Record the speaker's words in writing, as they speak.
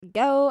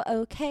Go.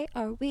 Okay,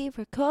 are we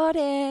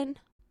recording?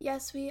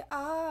 Yes, we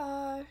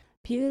are.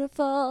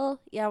 Beautiful.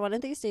 Yeah, one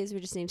of these days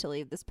we just need to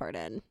leave this part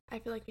in. I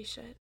feel like we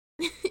should.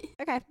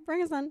 Okay,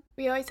 bring us in.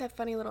 We always have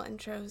funny little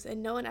intros,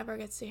 and no one ever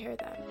gets to hear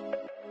them.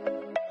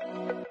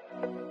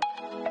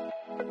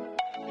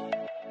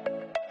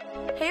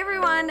 Hey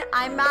everyone,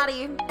 I'm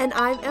Maddie. And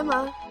I'm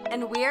Emma.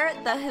 And we're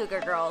the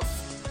Hygge Girls.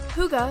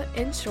 Hygge,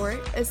 in short,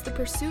 is the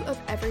pursuit of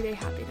everyday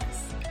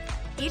happiness.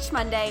 Each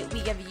Monday,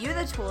 we give you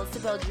the tools to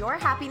build your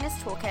happiness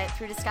toolkit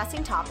through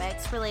discussing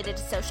topics related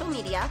to social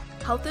media,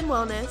 health and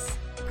wellness,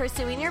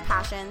 pursuing your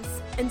passions,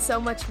 and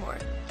so much more.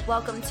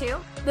 Welcome to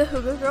the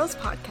Hygge Girls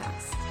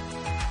Podcast.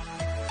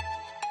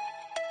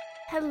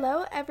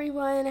 Hello,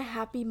 everyone.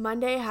 Happy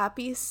Monday,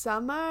 happy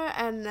summer,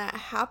 and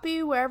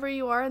happy wherever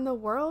you are in the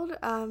world.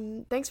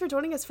 Thanks for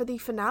joining us for the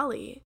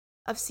finale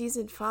of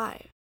season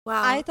 5.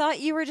 Wow. I thought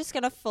you were just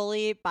going to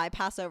fully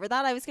bypass over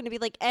that. I was going to be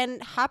like,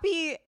 and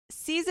happy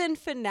season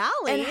finale.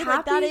 And like,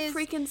 happy that is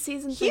freaking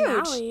season huge.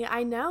 finale.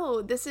 I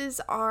know.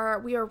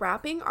 We are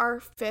wrapping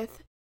our 5th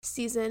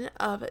season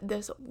of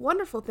this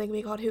wonderful thing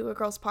we called Hygge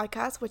Girls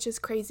Podcast, which is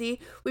crazy.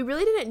 We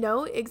really didn't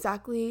know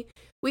exactly.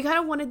 We kind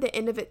of wanted the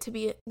end of it to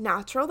be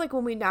natural, like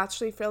when we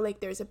naturally feel like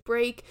there's a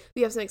break,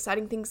 we have some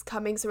exciting things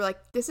coming, so we're like,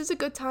 this is a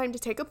good time to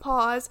take a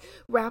pause,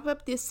 wrap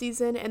up this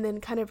season, and then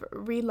kind of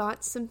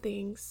relaunch some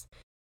things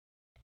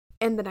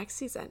in the next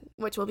season,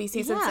 which will be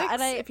season 6,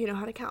 if you know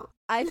how to count.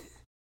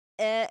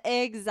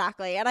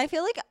 Exactly. And I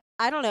feel like,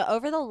 I don't know,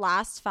 over the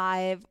last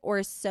 5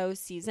 or so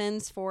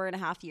seasons,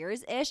 4.5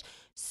 years-ish,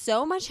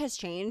 so much has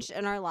changed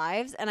in our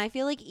lives. And I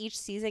feel like each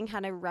season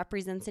kind of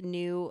represents a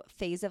new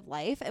phase of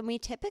life. And we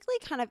typically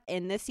kind of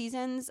end the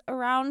seasons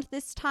around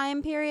this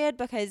time period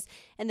because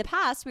in the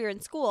past we were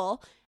in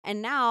school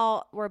and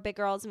now we're big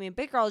girls and we have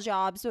big girl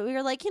jobs. But we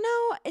were like,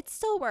 it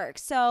still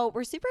works. So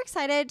we're super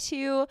excited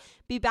to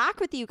be back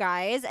with you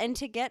guys and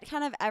to get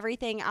kind of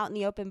everything out in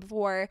the open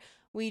before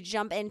we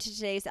jump into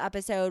today's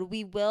episode.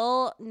 We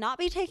will not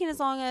be taking as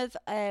long of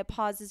a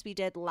pause as we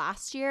did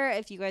last year,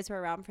 if you guys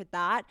were around for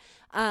that.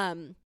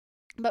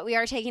 But we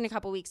are taking a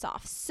couple weeks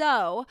off.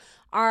 So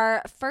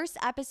our first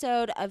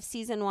episode of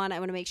season 1, I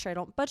want to make sure I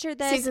don't butcher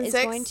this, season is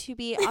 6? Going to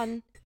be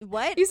on...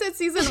 What? You said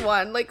season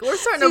 1. Like, we're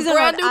starting a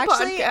brand new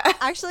podcast.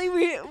 Actually,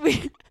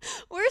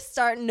 we're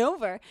starting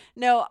over.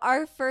 No,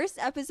 our first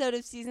episode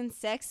of season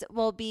 6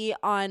 will be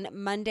on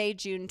Monday,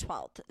 June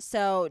 12th.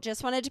 So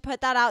just wanted to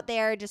put that out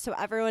there just so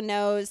everyone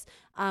knows.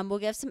 We'll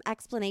give some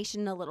explanation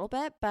in a little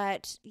bit.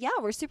 But yeah,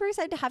 we're super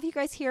excited to have you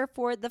guys here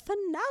for the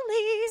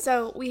finale.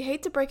 So we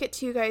hate to break it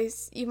to you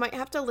guys. You might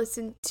have to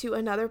listen to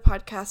another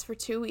podcast for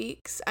 2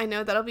 weeks. I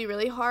know that'll be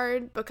really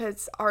hard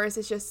because ours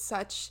is just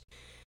such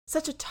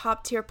a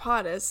top tier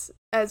pod as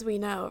we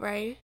know,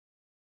 right?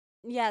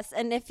 Yes,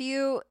 and if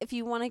you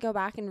want to go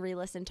back and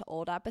re-listen to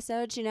old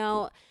episodes,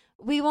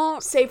 we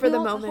won't savor the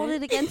moment, hold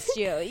it against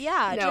you.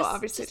 Yeah, no,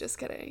 obviously just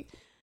kidding.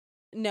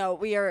 No,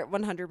 we are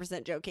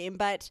 100% joking,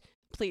 but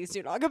please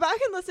do not go back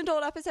and listen to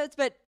old episodes.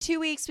 But 2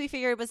 weeks we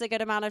figured was a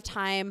good amount of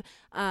time.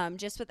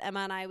 Just with Emma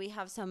and I, we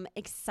have some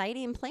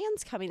exciting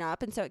plans coming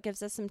up, and so it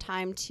gives us some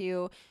time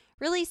to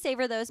really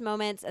savor those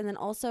moments, and then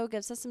also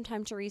gives us some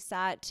time to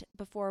reset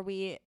before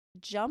we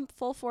jump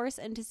full force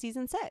into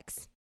season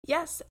 6.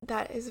 Yes,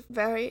 that is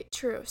very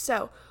true.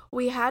 So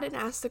we had an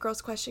Ask the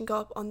Girls question go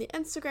up on the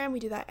Instagram. We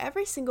do that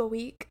every single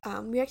week.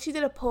 We actually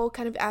did a poll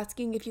kind of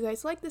asking if you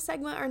guys like the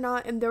segment or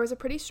not, and there was a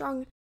pretty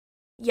strong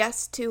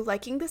yes to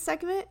liking the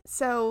segment.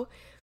 So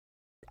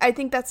I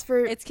think that's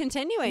for... It's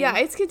continuing. Yeah,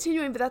 it's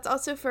continuing, but that's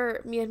also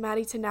for me and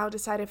Maddie to now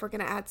decide if we're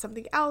going to add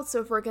something else,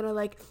 so if we're going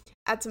to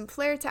add some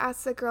flair to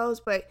Ask the Girls,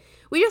 but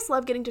we just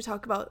love getting to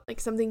talk about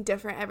something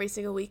different every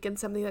single week and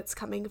something that's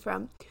coming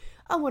from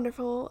a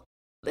wonderful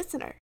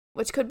listener,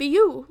 which could be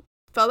you.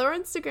 Follow our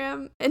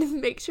Instagram and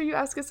make sure you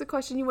ask us a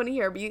question you want to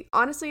hear.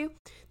 Honestly,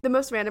 the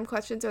most random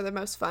questions are the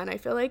most fun, I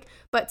feel like,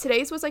 but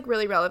today's was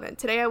really relevant.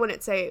 Today I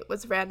wouldn't say it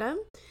was random,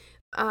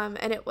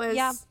 and it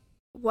was,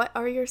 What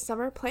are your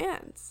summer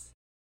plans?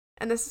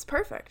 And this is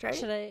perfect,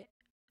 right?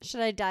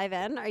 Should I dive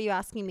in? Are you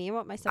asking me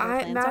what my summer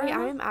plans Maddie,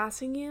 are? I am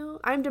asking you.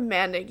 I'm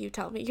demanding you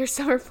tell me your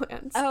summer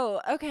plans.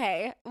 Oh,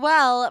 okay.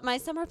 Well, my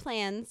summer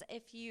plans,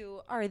 if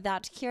you are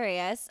that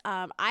curious,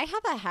 I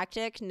have a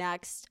hectic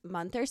next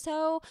month or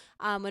so.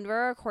 When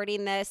we're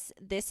recording this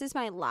is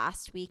my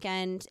last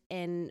weekend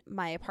in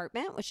my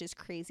apartment, which is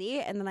crazy.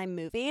 And then I'm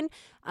moving.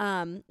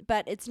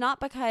 But it's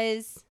not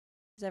because...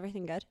 Is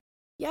everything good?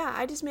 Yeah,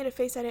 I just made a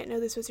face. I didn't know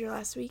this was your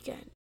last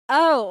weekend.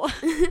 Oh,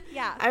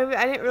 yeah.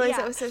 I didn't realize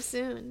that was so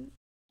soon.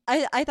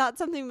 I thought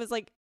something was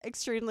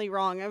extremely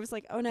wrong. I was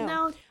like, oh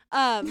no.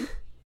 No.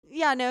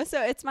 Yeah, no.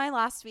 So it's my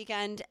last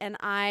weekend and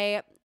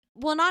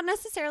not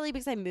necessarily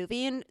because I'm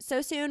moving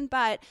so soon,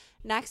 but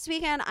next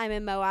weekend I'm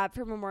in Moab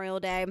for Memorial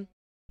Day.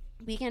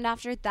 Weekend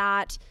after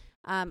that,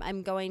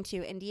 I'm going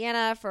to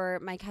Indiana for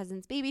my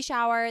cousin's baby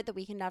shower. The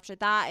weekend after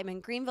that, I'm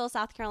in Greenville,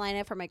 South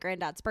Carolina for my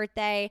granddad's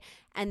birthday.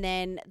 And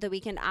then the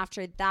weekend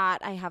after that,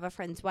 I have a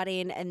friend's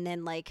wedding. And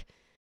then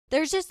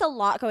there's just a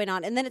lot going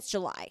on. And then it's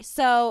July.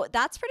 So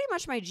that's pretty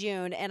much my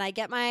June. And I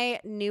get my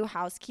new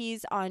house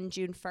keys on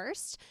June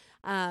 1st.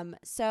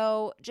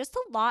 So just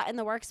a lot in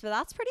the works, but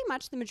that's pretty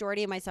much the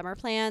majority of my summer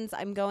plans.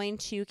 I'm going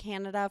to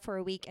Canada for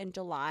a week in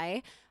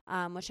July,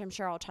 which I'm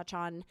sure I'll touch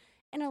on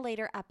in a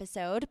later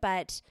episode,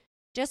 but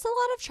just a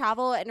lot of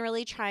travel and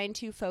really trying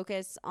to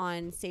focus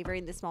on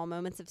savoring the small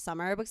moments of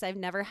summer, because I've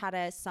never had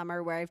a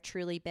summer where I've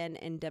truly been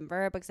in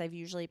Denver, because I've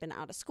usually been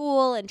out of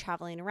school and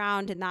traveling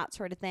around and that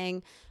sort of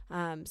thing.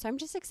 So I'm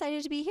just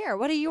excited to be here.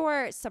 What are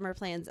your summer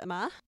plans,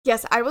 Emma?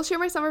 Yes, I will share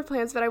my summer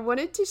plans, but I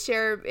wanted to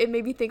share, it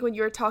made me think when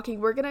you were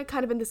talking, we're going to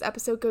kind of in this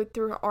episode go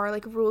through our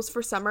like rules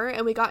for summer,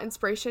 and we got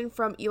inspiration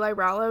from Eli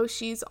Rallo.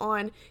 She's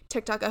on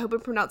TikTok. I hope I'm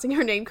pronouncing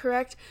her name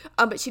correct.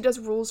 But she does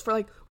rules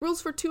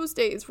for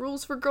Tuesdays,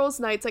 rules for girls'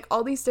 nights, like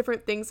all these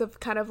different things of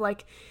kind of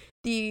like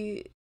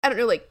the, I don't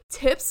know, like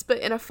tips, but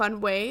in a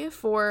fun way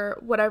for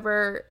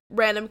whatever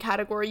random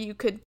category you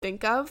could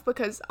think of,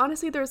 because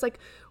honestly, there's like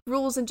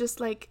rules and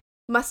just like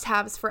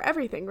must-haves for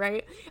everything,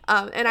 right?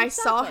 And exactly. I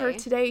saw her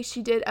today.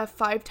 She did a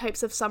 5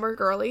 types of summer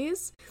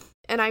girlies,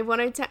 and I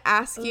wanted to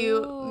ask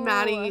you,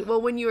 Maddie,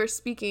 well, when you were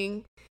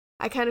speaking,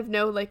 I kind of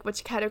know like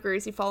which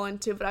categories you fall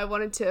into, but I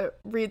wanted to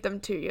read them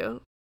to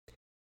you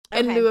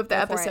in lieu of the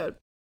episode.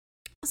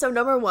 So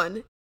number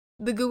 1,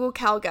 the Google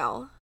Cal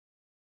Gal.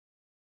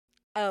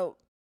 Oh,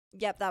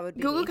 yep, that would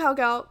be Google me. Cal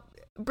Gal.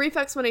 Brief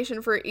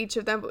explanation for each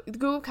of them.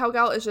 Google Cal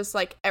Gal is just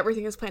like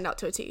everything is planned out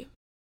to a T.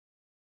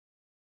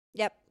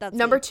 Yep, that's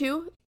number me.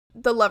 2,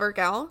 the Lover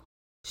Gal.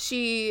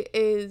 She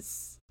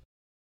is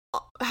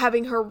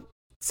having her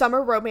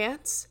summer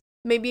romance,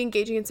 maybe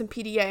engaging in some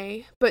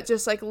PDA, but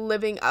just like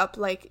living up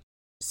like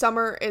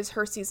summer is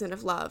her season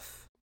of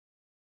love.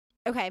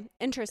 Okay,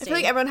 interesting. I feel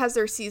like everyone has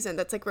their season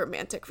that's like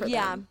romantic for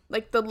them.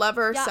 Like the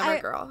lover, summer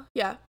girl.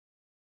 Yeah.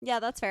 Yeah,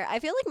 that's fair. I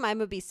feel like mine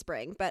would be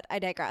spring, but I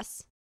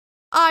digress.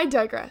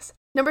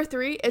 Number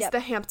 3 is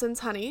the Hamptons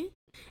honey.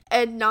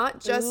 And not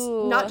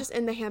just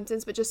in the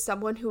Hamptons, but just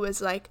someone who is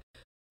like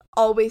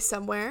always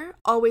somewhere,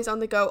 always on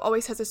the go,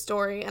 always has a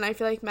story. And I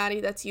feel like,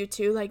 Maddie, that's you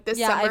too. Like this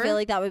summer, I feel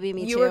like that would be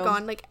me too. You were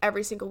gone like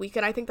every single week,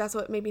 and I think that's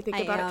what made me think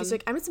about it. Because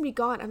like, I'm just gonna be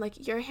gone. I'm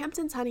like, you're a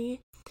Hamptons honey,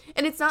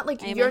 and it's not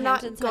like you're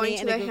not going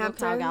to the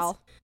Hamptons.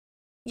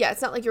 Yeah,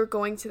 it's not like you're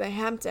going to the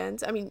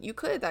Hamptons. I mean, you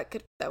could. That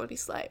would be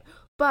slight,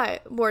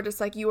 but more just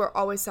like you are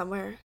always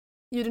somewhere.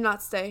 You do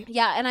not stay.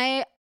 Yeah, and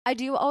I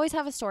do always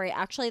have a story.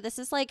 Actually, this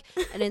is like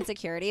an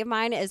insecurity of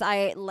mine, is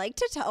I like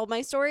to tell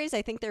my stories.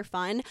 I think they're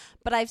fun,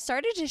 but I've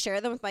started to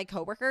share them with my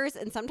coworkers,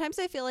 and sometimes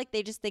I feel like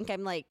they just think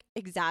I'm like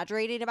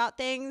exaggerating about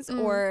things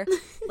or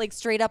like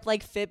straight up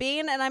like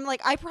fibbing, and I'm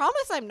like, I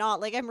promise I'm not.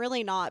 Like, I'm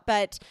really not,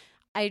 but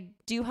I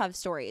do have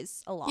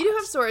stories a lot. You do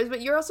have stories,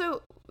 but you're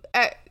also,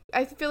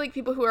 I feel like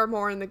people who are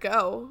more on the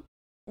go,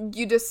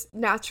 you just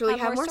naturally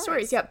have more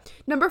stories. Yeah.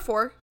 Number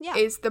 4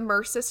 is the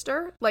Mer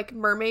sister, like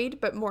mermaid,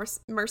 but more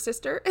Mer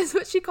sister is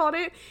what she called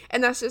it.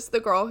 And that's just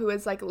the girl who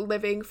is like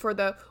living for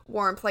the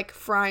warmth, like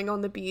frying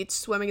on the beach,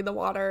 swimming in the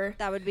water.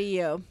 That would be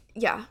you.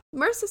 Yeah.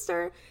 Mer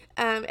sister.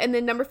 And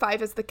then number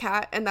 5 is the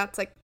cat. And that's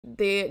like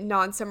the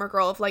non-summer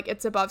girl of like,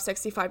 it's above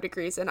 65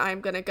 degrees and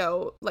I'm going to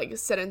go like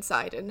sit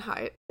inside and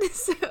hide.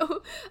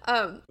 So,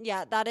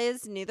 yeah, that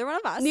is neither one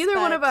of us.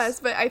 One of us,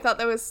 but I thought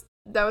that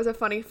was a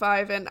funny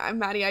 5, and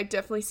Maddie, I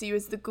definitely see you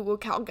as the Google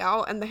Cal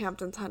Gal and the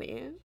Hamptons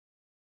honey.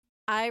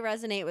 I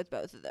resonate with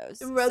both of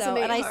those. And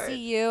hard. I see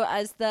you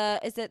as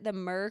is it the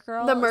Mer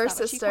girl? The Mer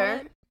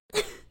sister.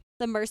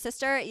 The Mer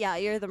sister? Yeah,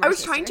 you're the Mer sister. I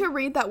was trying to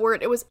read that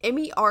word. It was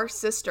MER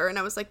sister, and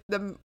I was like,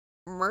 the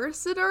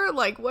Mercitor?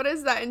 Like, what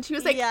is that? And she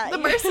was like, the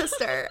Mer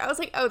sister. I was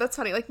like, oh, that's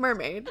funny, like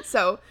mermaid.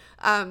 So,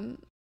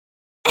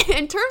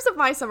 in terms of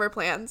my summer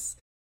plans,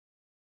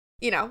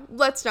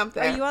 let's jump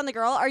there. Are you on the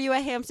girl? Are you a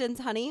Hamptons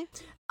honey?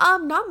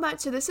 Not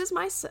much. So this is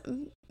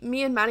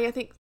me and Maddie, I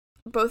think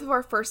both of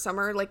our first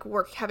summer, like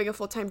having a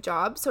full-time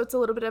job. So it's a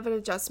little bit of an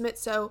adjustment.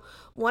 So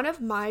one of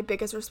my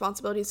biggest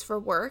responsibilities for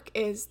work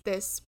is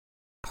this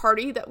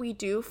party that we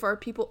do for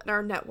people in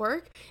our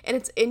network, and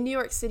it's in New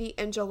York City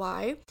in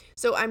July.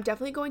 So I'm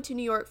definitely going to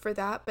New York for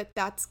that, but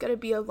that's going to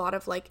be a lot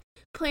of like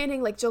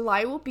planning. Like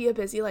July will be a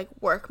busy like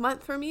work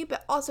month for me,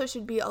 but also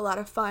should be a lot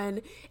of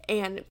fun,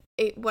 and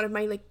one of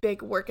my like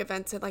big work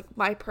events and like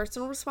my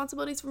personal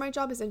responsibilities for my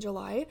job is in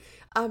July.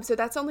 So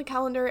that's on the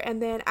calendar.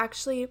 And then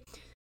actually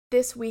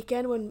this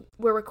weekend, when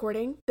we're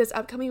recording, this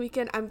upcoming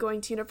weekend, I'm going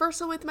to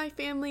Universal with my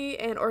family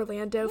in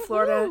Orlando,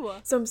 Florida.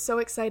 Woo-hoo! So I'm so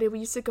excited. We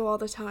used to go all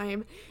the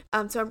time.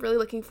 So I'm really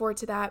looking forward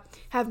to that.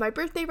 Have my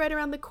birthday right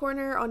around the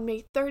corner on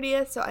May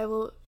 30th. So I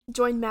will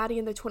join Maddie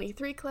in the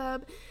 23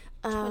 Club.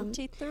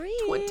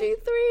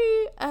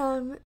 23.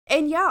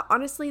 And yeah,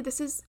 honestly,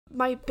 this is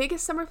my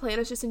biggest summer plan,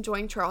 is just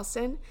enjoying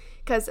Charleston,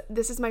 because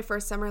this is my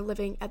first summer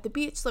living at the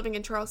beach, living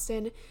in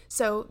Charleston.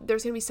 So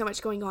there's gonna be so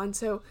much going on.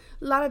 So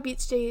a lot of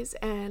beach days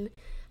and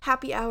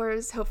happy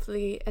hours,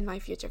 hopefully, in my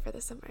future for the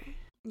summer.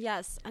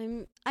 Yes,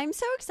 I'm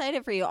so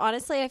excited for you.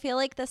 Honestly, I feel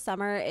like the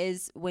summer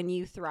is when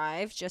you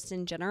thrive just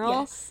in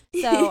general. Yes.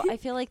 So I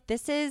feel like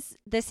this is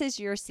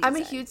your season. I'm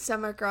a huge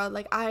summer girl.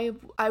 Like I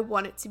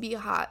want it to be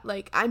hot.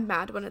 Like I'm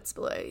mad when it's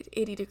below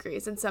 80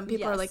 degrees, and some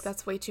people are like, Yes.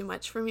 that's way too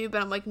much for me.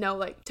 But I'm like, no,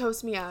 like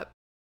toast me up.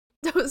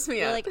 Toast me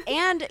You're up. like,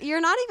 and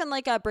you're not even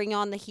like a bring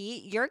on the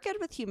heat. You're good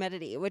with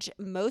humidity, which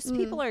most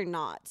people are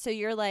not. So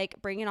you're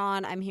like, bring it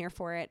on. I'm here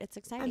for it. It's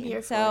exciting. I'm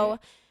here so for it.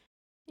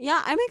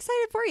 yeah, I'm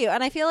excited for you.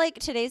 And I feel like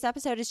today's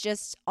episode is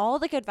just all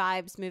the good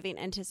vibes moving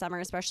into summer,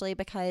 especially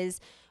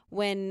because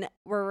when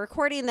we're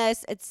recording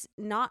this, it's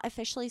not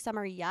officially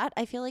summer yet.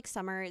 I feel like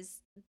summer is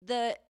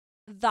the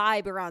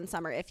vibe around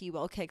summer, if you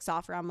will, kicks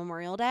off around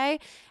Memorial Day.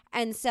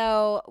 And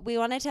so we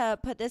wanted to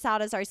put this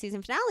out as our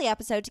season finale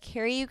episode to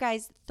carry you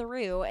guys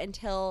through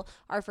until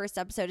our first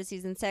episode of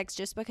season 6,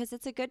 just because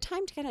it's a good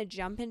time to kind of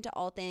jump into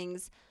all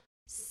things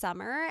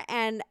summer.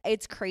 And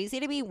it's crazy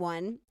to me,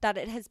 one, that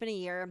it has been a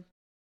year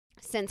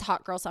since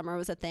Hot Girl Summer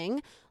was a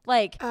thing.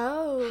 Like,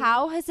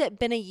 how has it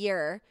been a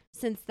year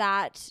since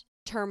that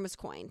term was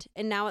coined?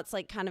 And now it's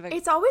like kind of a,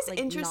 it's always like,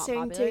 interesting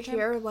not to popular term.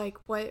 hear like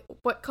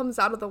what comes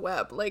out of the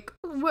web, like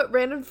what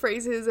random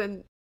phrases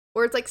and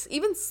words, like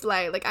even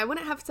slay. Like I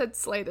wouldn't have said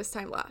slay this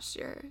time last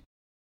year.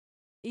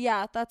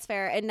 Yeah, that's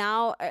fair. And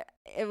now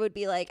it would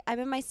be like, I'm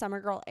in my summer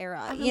girl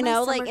era. I'm in You my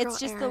know, summer like it's girl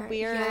just era. the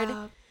weird.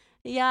 Yeah.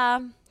 Yeah.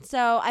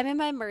 So I'm in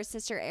my Mer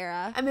sister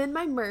era. I'm in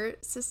my Mer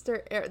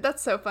sister era.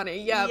 That's so funny.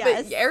 Yeah,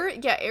 Yes.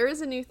 but era is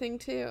a new thing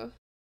too.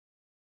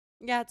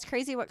 Yeah, it's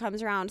crazy what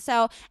comes around.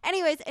 So,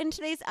 anyways, in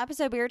today's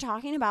episode, we were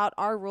talking about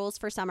our rules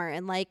for summer.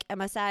 And like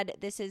Emma said,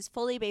 this is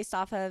fully based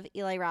off of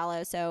Eli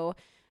Rallo. So,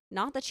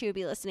 not that she would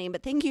be listening,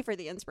 but thank you for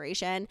the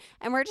inspiration.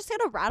 And we're just going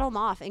to rattle them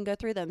off and go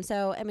through them.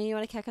 So, Emma, you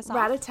want to kick us off?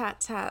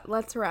 Rat-a-tat-tat.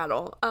 Let's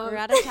rattle.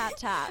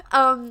 Rat-a-tat-tat.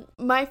 I'm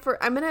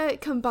gonna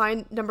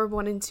combine number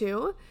 1 and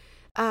 2,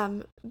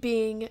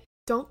 being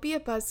don't be a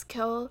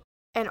buzzkill,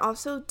 and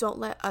also don't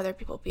let other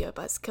people be a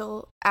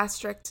buzzkill.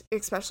 Asterisk,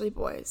 especially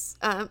boys.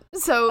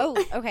 So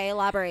Oh, okay.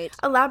 Elaborate.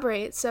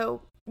 elaborate.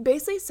 So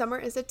basically, summer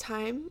is a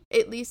time,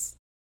 at least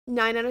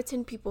 9 out of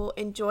 10 people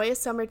enjoy a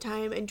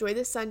summertime, enjoy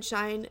the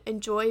sunshine,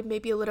 enjoy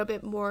maybe a little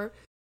bit more,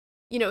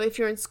 you know, if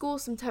you're in school,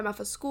 some time off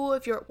of school,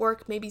 if you're at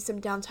work, maybe some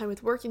downtime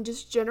with work. And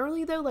just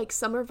generally though, like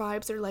summer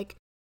vibes are like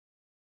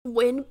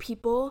when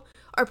people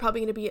are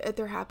probably going to be at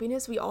their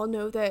happiness. We all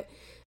know that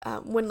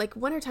when like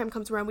wintertime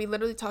comes around, we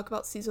literally talk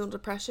about seasonal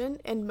depression,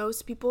 and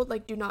most people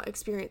like do not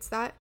experience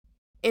that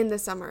in the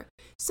summer.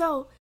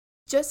 So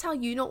just how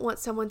you don't want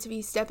someone to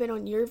be stepping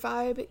on your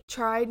vibe,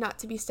 try not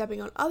to be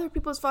stepping on other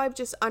people's vibe.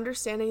 Just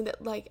understanding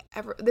that like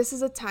this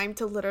is a time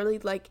to literally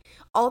like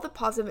all the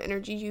positive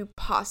energy you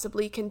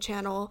possibly can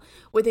channel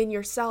within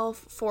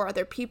yourself, for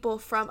other people,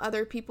 from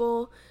other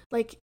people.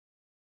 Like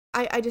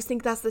I just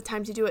think that's the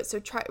time to do it. So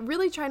try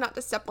not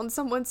to step on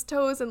someone's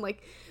toes and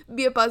like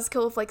be a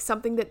buzzkill of like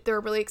something that they're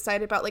really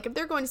excited about. Like if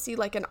they're going to see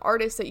like an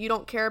artist that you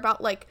don't care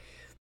about, like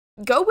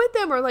go with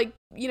them, or like,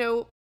 you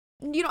know,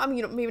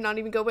 maybe not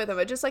even go with them,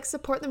 but just like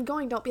support them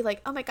going. Don't be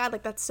like, oh my God,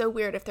 like that's so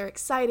weird if they're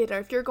excited, or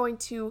if you're going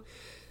to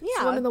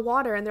swim in the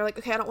water and they're like,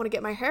 okay, I don't want to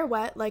get my hair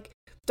wet. Like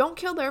don't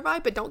kill their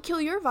vibe, but don't kill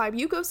your vibe.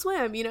 You go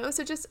swim, you know?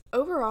 So just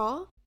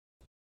overall,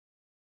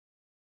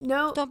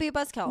 no, Don't be a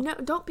buzzkill. no,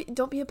 don't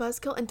be a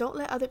buzzkill, and don't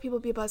let other people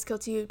be a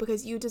buzzkill to you,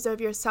 because you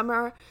deserve your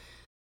summer,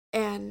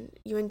 and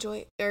you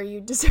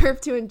deserve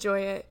to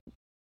enjoy it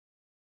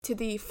to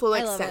the full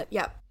I love extent.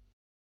 it.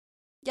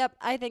 Yep,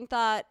 I think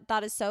that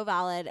is so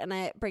valid, and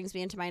it brings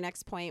me into my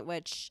next point,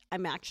 which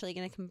I'm actually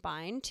going to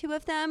combine two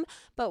of them.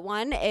 But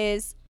one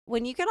is,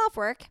 when you get off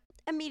work,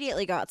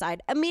 immediately go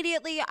outside.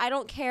 Immediately. I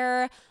don't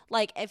care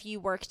like if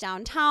you work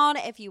downtown,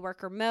 if you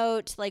work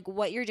remote, like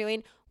what you're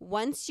doing.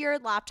 Once your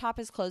laptop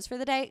is closed for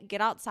the day, get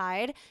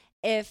outside.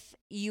 If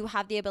you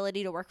have the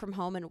ability to work from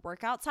home and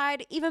work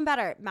outside, even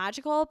better,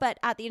 magical. But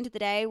at the end of the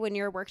day, when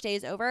your workday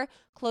is over,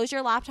 close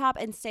your laptop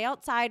and stay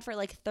outside for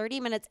like 30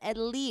 minutes at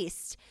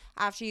least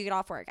after you get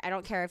off work. I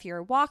don't care if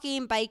you're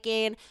walking,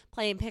 biking,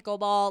 playing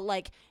pickleball,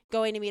 like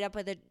going to meet up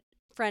with a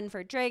friend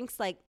for drinks,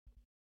 like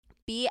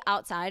be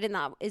outside. And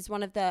that is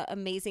one of the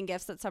amazing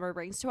gifts that summer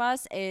brings to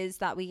us, is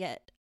that we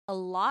get a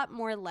lot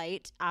more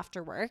light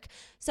after work.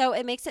 So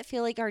it makes it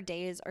feel like our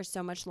days are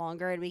so much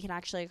longer and we can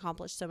actually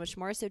accomplish so much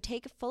more. So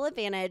take full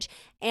advantage,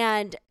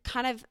 and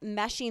kind of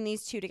meshing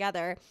these two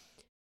together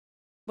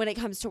when it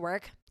comes to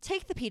work.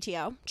 Take the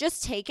PTO.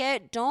 Just take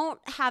it. Don't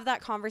have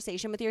that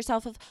conversation with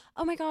yourself of,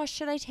 oh my gosh,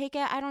 should I take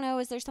it? I don't know.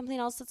 Is there something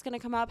else that's going to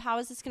come up? How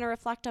is this going to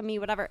reflect on me?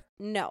 Whatever.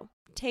 No.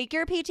 Take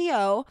your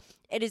PTO.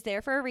 It is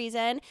there for a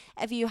reason.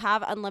 If you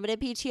have unlimited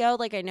PTO,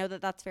 like I know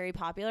that that's very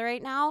popular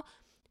right now,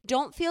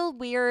 don't feel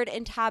weird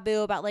and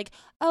taboo about like,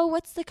 oh,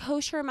 what's the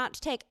kosher amount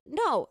to take?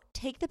 No,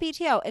 take the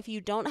PTO. If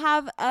you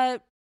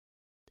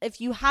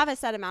have a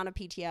set amount of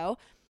PTO,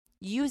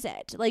 use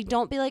it. Like,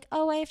 don't be like,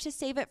 oh, I have to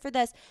save it for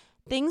this.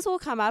 Things will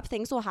come up.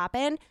 Things will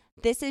happen.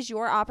 This is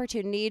your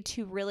opportunity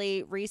to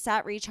really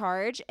reset,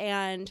 recharge,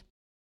 and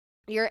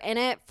you're in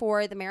it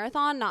for the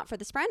marathon, not for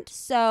the sprint.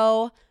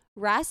 So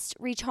rest,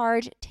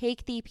 recharge,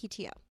 take the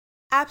PTO.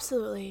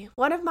 Absolutely.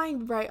 One of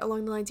mine, right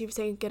along the lines you were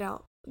saying, get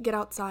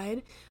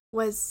outside,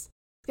 was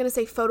gonna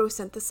say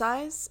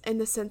photosynthesize, in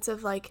the sense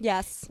of like,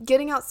 Yes.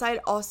 getting outside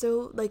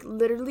also like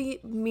literally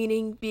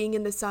meaning being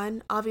in the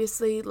sun.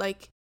 Obviously,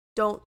 like,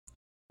 don't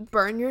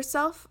burn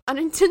yourself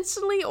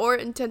unintentionally or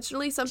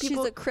intentionally. Some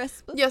people, She's a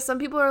crisp yeah, some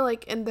people are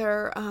like in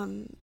their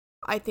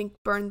I think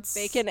burns,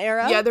 bacon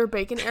era. yeah, their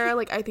bacon era.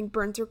 Like, I think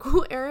burns are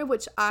cool era,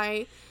 which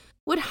I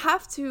would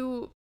have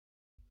to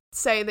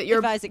say that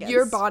Advise your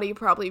against. body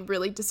probably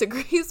really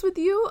disagrees with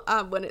you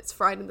when it's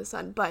fried in the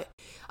sun. But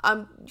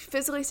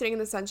physically sitting in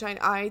the sunshine,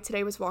 I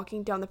today was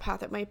walking down the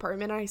path at my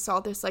apartment and I saw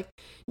this like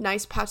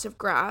nice patch of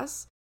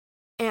grass,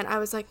 and I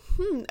was like,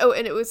 oh,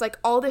 and it was like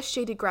all this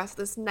shaded grass,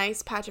 this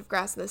nice patch of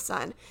grass in the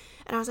sun,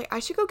 and I was like, I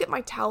should go get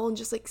my towel and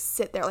just like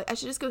sit there. Like, I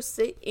should just go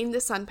sit in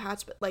the sun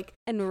patch. But like,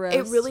 And roast.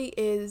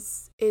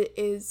 it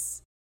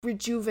is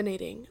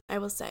rejuvenating, I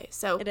will say.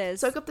 So It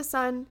is. soak up the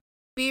sun,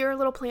 be your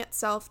little plant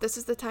self. This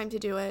is the time to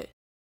do it,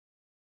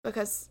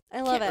 because I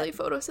love can't really it.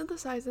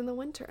 photosynthesize in the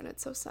winter, and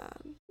it's so sad.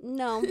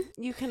 No,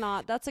 you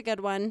cannot. That's a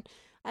good one.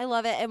 I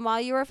love it. And while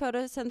you were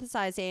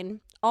photosynthesizing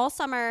all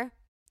summer,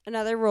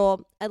 another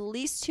rule, at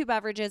least 2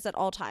 beverages at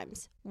all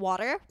times.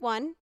 Water,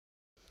 1.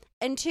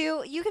 And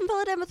 2, you can fill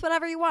it in with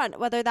whatever you want,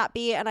 whether that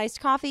be an iced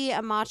coffee,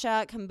 a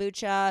matcha,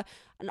 kombucha,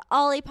 an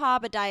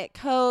Olipop, a Diet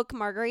Coke,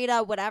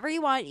 margarita, whatever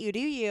you want, you do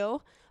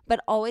you.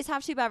 But always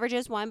have 2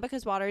 beverages. 1,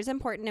 because water is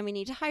important and we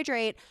need to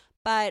hydrate.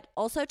 But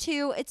also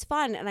 2, it's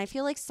fun. And I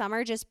feel like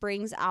summer just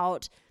brings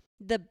out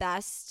the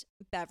best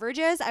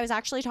beverages. I was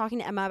actually talking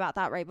to Emma about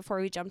that right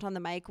before we jumped on the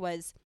mic.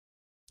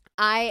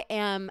 I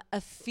am a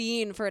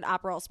fiend for an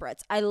Aperol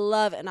Spritz. I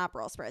love an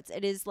Aperol Spritz.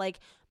 It is like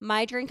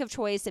my drink of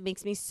choice. It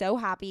makes me so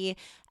happy.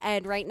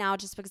 And right now,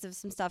 just because of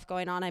some stuff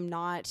going on, I'm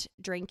not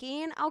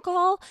drinking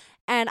alcohol.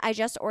 And I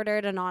just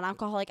ordered a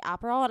non-alcoholic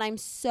Aperol. And I'm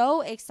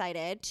so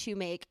excited to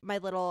make my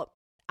little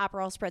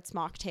Aperol Spritz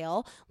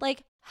mocktail.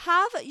 Like,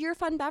 have your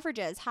fun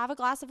beverages. Have a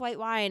glass of white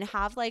wine.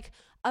 Have like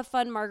a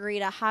fun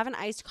margarita. Have an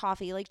iced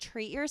coffee. Like,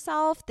 treat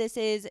yourself. This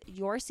is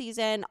your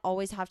season.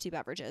 Always have 2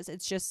 beverages.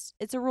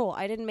 It's a rule.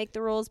 I didn't make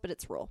the rules, but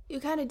it's a rule. You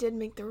kind of did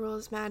make the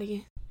rules,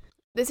 Maddie.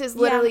 This is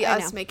literally I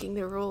us know. making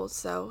the rules.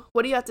 So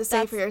what do you have to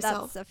say for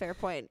yourself? That's a fair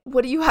point.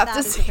 What do you have That to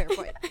is say? a fair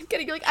point. I'm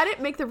kidding. You're like, I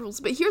didn't make the rules,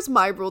 but here's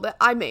my rule that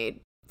I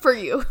made for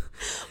you.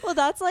 Well,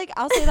 that's like,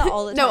 I'll say that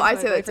all the time. No, I to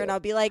say my that boyfriend. too.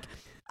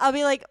 I'll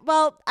be like,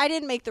 well, I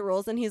didn't make the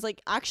rules. And he's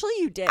like, actually,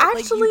 you did.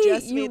 Actually, like, you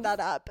just you made that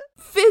up.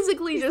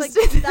 Physically He's just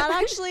like, did that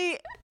actually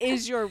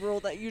is your rule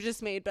that you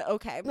just made, but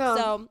okay. No.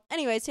 So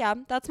anyways, yeah,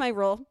 that's my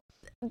rule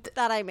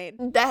that I made.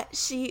 that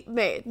she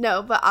made.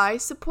 No, but I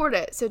support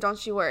it, so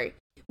don't you worry.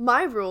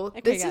 My rule,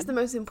 Okay, this is good. the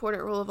most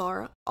important rule of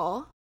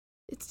all.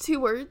 It's 2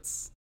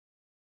 words.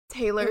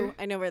 Taylor. Ooh,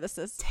 I know where this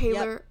is.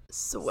 Taylor Yep.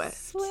 Swift.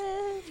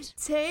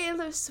 Swift.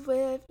 Taylor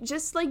Swift.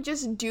 Just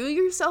do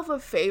yourself a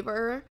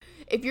favor.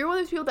 If you're one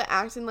of those people that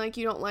acting like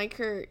you don't like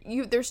her,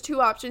 there's 2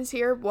 options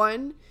here.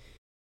 1,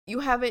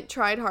 you haven't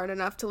tried hard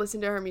enough to listen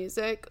to her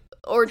music.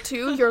 Or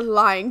 2, you're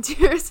lying to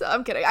yourself.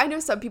 I'm kidding. I know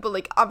some people,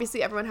 like,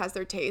 obviously everyone has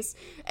their taste.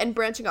 And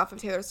branching off of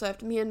Taylor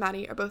Swift, me and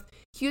Maddie are both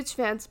huge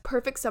fans.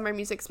 Perfect summer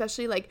music,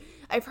 especially, like,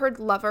 I've heard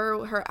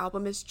Lover, her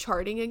album is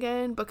charting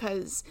again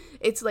because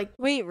it's like,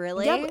 Wait,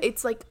 really? yeah,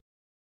 it's like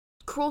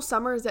Cruel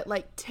Summer is at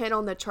like 10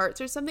 on the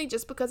charts or something,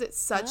 just because it's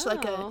such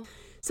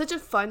such a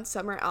fun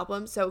summer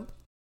album. So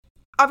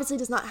obviously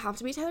does not have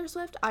to be Taylor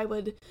Swift. I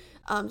would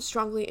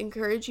strongly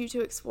encourage you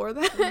to explore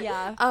that.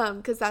 Yeah.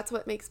 Because that's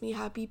what makes me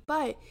happy.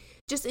 But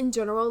just in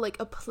general, like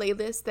a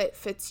playlist that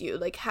fits you.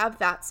 Like, have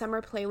that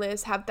summer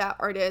playlist, have that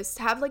artist,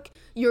 have like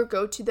your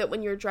go-to that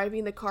when you're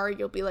driving the car,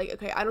 you'll be like,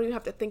 okay, I don't even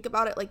have to think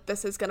about it. Like,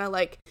 this is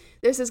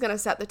gonna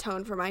set the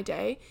tone for my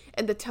day.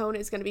 And the tone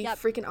is gonna be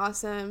freaking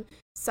awesome.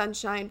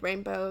 Sunshine,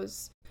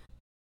 rainbows,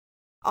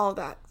 all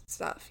that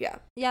stuff. Yeah.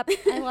 Yep.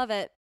 I love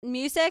it.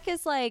 Music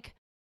is like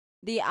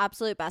the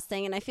absolute best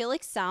thing. And I feel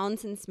like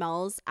sounds and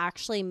smells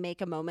actually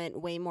make a moment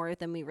way more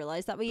than we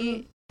realize that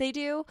they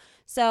do.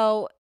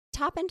 So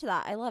tap into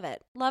that. I love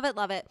it. Love it.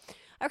 Love it.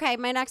 Okay.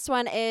 My next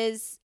one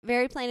is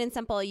very plain and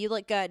simple. You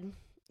look good.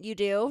 You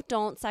do.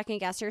 Don't second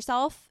guess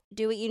yourself.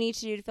 Do what you need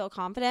to do to feel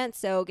confident.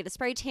 So get a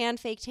spray tan,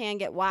 fake tan,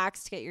 get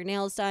waxed, get your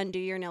nails done, do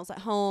your nails at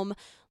home.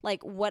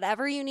 Like,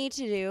 whatever you need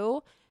to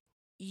do,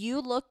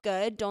 you look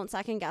good. Don't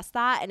second guess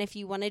that. And if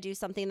you want to do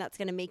something that's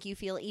going to make you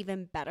feel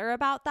even better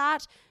about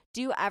that,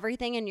 do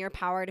everything in your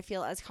power to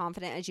feel as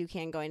confident as you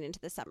can going into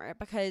the summer,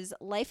 because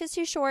life is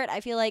too short.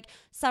 I feel like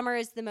summer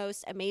is the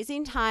most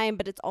amazing time,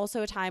 but it's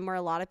also a time where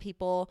a lot of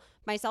people,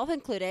 myself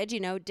included,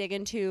 dig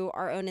into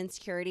our own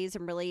insecurities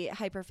and really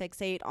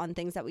hyperfixate on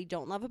things that we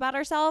don't love about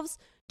ourselves.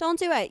 Don't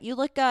do it. You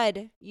look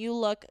good. You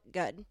look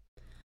good.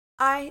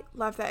 I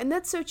love that. And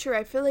that's so true.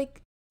 I feel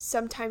like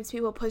sometimes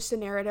people push the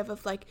narrative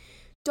of like,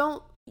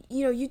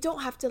 you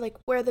don't have to like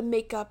wear the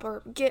makeup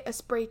or get a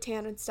spray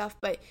tan and stuff,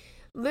 but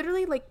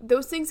literally, like,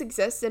 those things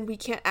exist and we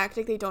can't act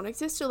like they don't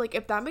exist. So, like,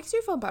 if that makes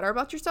you feel better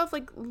about yourself,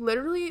 like,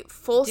 literally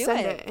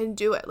send it and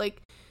do it.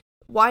 Like,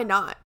 why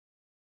not?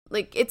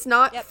 Like, it's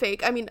not Yep.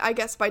 fake. I mean, I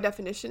guess by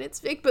definition it's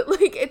fake, but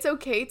like it's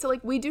okay to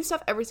like we do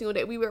stuff every single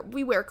day.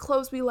 We wear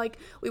clothes we like,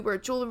 we wear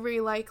jewelry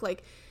we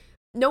like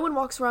no one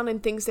walks around in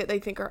things that they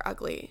think are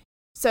ugly.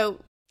 So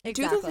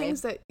do the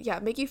things that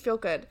make you feel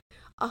good.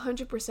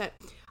 100%.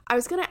 I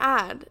was gonna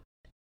add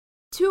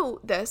to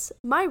this,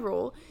 my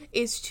rule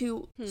is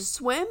to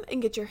swim and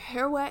get your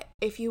hair wet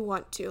if you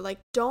want to. Like,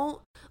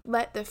 don't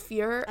let the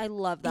fear, I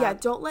love that. yeah,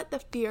 don't let the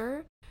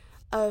fear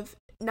of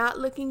not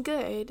looking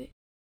good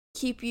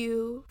keep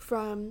you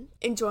from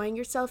enjoying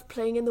yourself,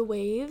 playing in the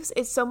waves.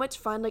 It's so much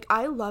fun. Like,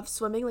 I love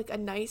swimming. Like,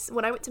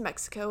 when I went to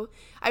Mexico,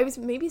 I was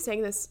maybe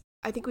saying this,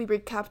 I think we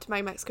recapped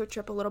my Mexico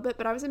trip a little bit,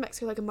 but I was in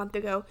Mexico like a month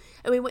ago,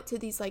 and we went to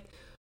these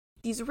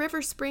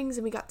river springs,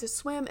 and we got to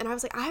swim, and I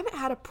was like, I haven't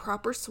had a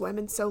proper swim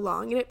in so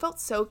long, and it felt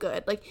so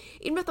good. Like,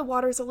 even if the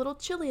water's a little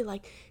chilly,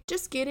 like,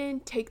 just get in,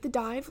 take the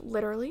dive,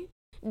 literally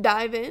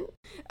dive in,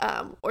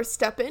 or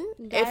step in.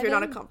 If you're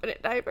not a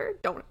confident diver,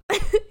 don't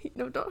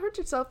don't hurt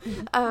yourself.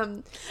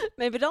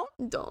 Maybe don't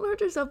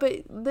hurt yourself,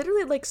 but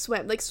literally, like,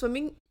 swim. Like,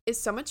 swimming is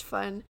so much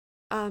fun.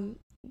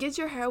 Get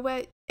your hair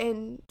wet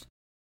and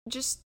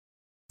just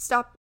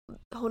stop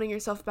holding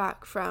yourself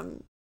back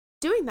from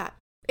doing that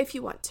if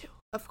you want to,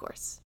 of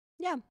course.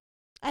 Yeah,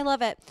 I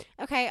love it.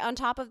 Okay, on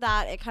top of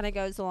that, it kind of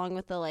goes along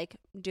with the like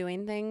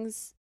doing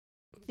things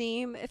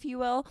theme, if you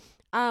will.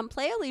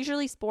 Play a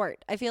leisurely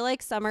sport. I feel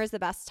like summer is the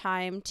best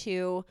time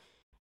to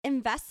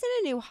invest in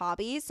a new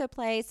hobby. So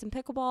play some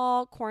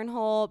pickleball,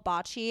 cornhole,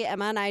 bocce.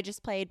 Emma and I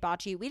just played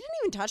bocce. We didn't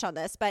even touch on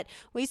this, but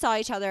we saw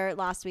each other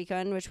last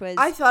weekend, which was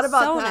I thought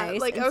about so that. nice.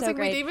 Like, I was so like,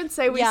 great. we didn't even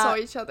say we saw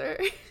each other.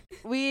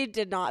 We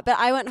did not, but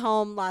I went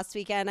home last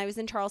weekend. I was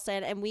in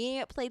Charleston and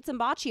we played some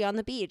bocce on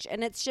the beach,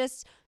 and it's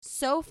just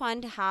so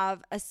fun to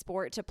have a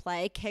sport to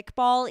play.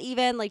 Kickball,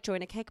 even like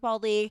join a kickball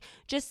league,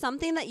 just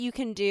something that you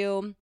can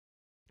do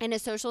in a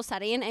social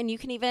setting, and you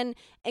can even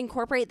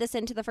incorporate this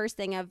into the first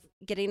thing of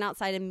getting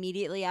outside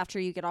immediately after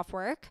you get off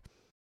work.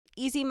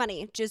 Easy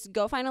money. Just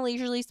go find a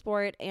leisurely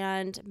sport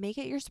and make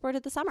it your sport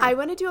of the summer. I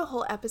want to do a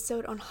whole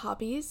episode on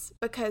hobbies,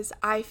 because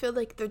I feel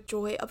like the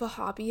joy of a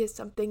hobby is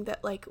something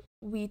that like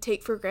we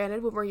take for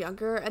granted when we're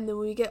younger, and then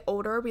when we get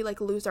older we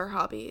like lose our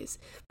hobbies.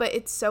 But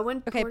it's so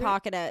important. Okay,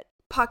 pocket it.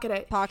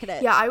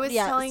 Yeah, I was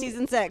telling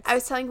season 6. I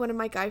was telling one of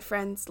my guy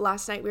friends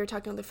last night, we were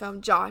talking on the phone,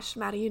 Josh,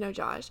 Maddie, you know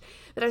Josh,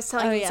 that I was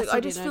telling him, yes, like, I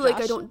just feel like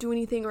I don't do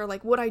anything, or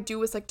like what I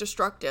do is like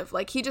destructive.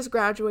 Like, he just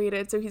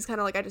graduated, so he's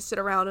kind of like, I just sit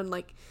around and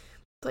like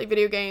play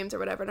video games or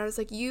whatever. And I was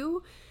like,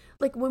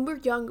 like, when we're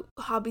young,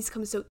 hobbies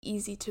come so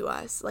easy to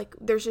us. Like,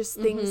 there's just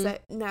things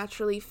that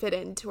naturally fit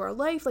into our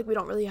life. Like, we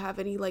don't really have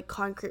any like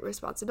concrete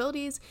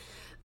responsibilities.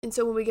 And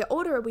so when we get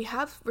older, we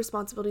have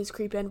responsibilities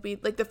creep in. We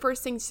like the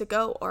first things to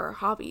go are our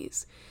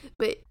hobbies.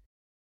 But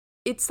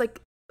it's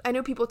like, I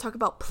know people talk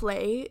about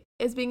play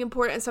as being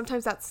important, and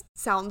sometimes that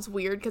sounds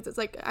weird, because it's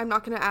like, I'm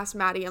not going to ask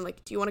Maddie, I'm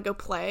like, do you want to go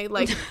play?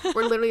 Like,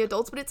 we're literally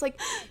adults, but it's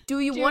like, do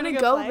you want to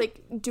go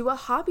like do a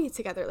hobby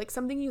together? Like,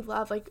 something you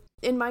love. Like,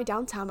 in my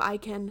downtime, I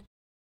can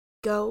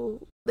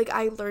go, like,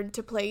 I learned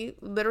to play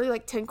literally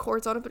like 10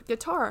 chords on a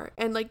guitar,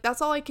 and like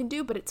that's all I can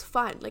do, but it's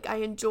fun. Like, I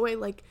enjoy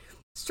like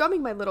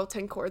strumming my little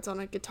 10 chords on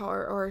a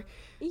guitar, or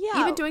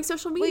even doing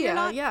social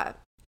media.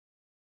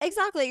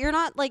 Exactly. You're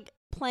not like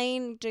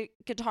playing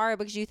guitar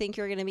because you think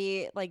you're going to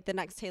be like the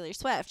next Taylor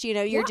Swift. You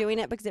know, you're doing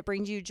it because it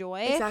brings you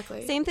joy.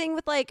 Exactly. Same thing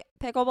with like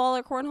pickleball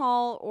or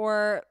cornhole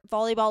or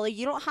volleyball. Like,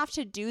 you don't have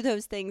to do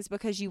those things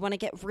because you want to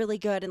get really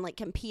good and like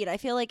compete. I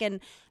feel like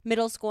in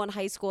middle school and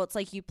high school, it's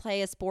like you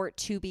play a sport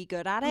to be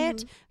good at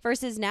it,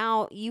 versus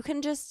now you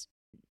can just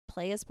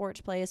play a sport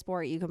to play a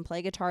sport. You can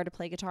play guitar to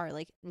play guitar.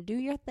 Like, do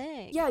your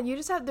thing. Yeah, you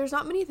just have, there's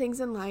not many things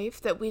in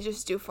life that we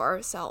just do for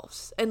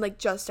ourselves and like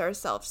just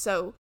ourselves.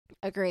 So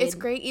agreed. It's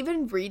great.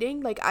 Even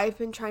reading, like, I've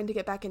been trying to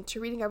get back into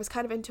reading. I was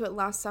kind of into it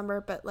last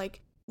summer, but like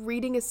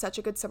reading is such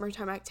a good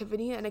summertime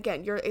activity. And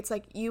again, it's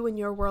like you and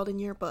your world and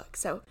your book.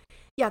 So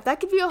yeah, that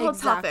could be a whole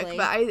topic,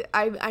 but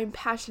I'm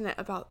passionate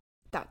about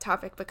that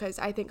topic because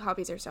I think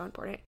hobbies are so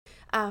important.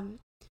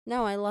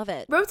 No, I love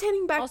it.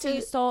 Rotating back also,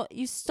 to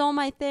you stole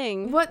my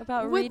thing. What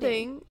about what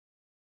reading? Thing?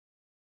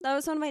 That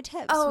was one of my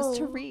tips. Was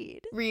to read.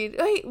 Wait,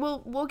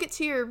 we'll get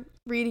to your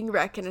reading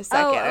rec in a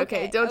second.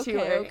 Okay, don't you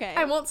worry. Okay.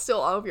 I won't steal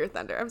all of your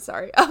thunder. I'm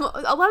sorry. A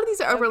lot of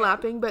these are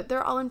overlapping, but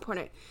they're all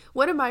important.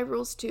 One of my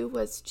rules too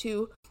was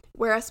to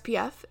wear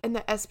SPF, and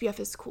the SPF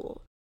is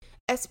cool.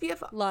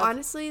 SPF,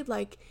 honestly,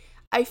 like,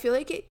 I feel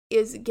like it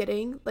is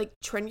getting like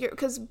trendier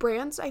because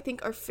brands, I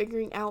think, are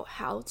figuring out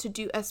how to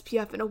do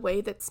SPF in a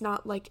way that's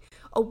not like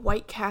a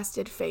white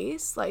casted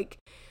face, like.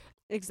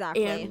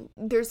 Exactly. And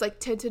there's like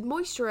tinted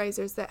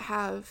moisturizers that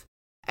have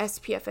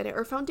SPF in it,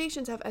 or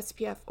foundations have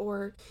SPF,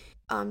 or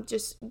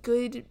just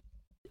good.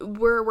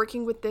 We're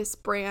working with this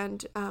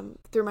brand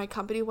through my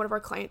company. One of our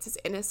clients is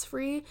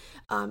Innisfree,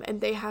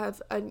 and they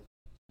have a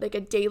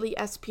daily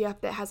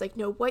SPF that has like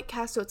no white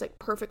cast, so it's like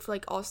perfect for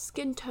like all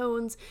skin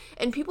tones.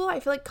 And people,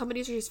 I feel like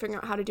companies are just figuring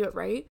out how to do it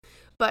right.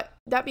 But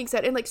that being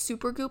said, and like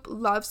Supergoop,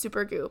 love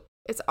Supergoop.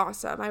 It's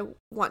awesome. I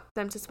want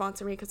them to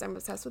sponsor me because I'm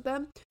obsessed with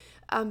them.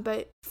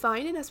 But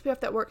find an SPF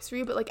that works for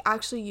you, but like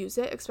actually use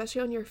it,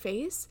 especially on your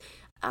face.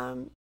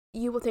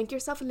 You will thank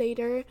yourself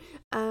later.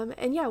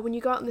 And yeah, when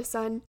you go out in the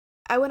sun,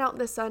 I went out in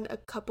the sun a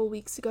couple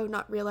weeks ago,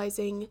 not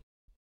realizing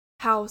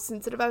how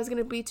sensitive I was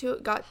gonna be to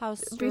it. How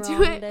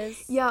strong it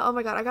is. Yeah, oh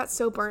my god, I got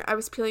so burnt. I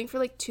was peeling for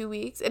like 2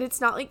 weeks, and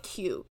it's not like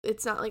cute.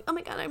 It's not like, oh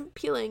my god, I'm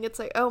peeling. It's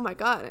like, oh my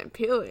god, I'm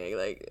peeling.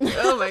 Like,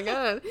 oh my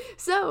god.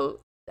 So,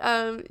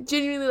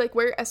 genuinely, like,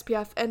 wear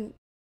SPF, and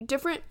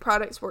different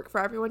products work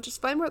for everyone.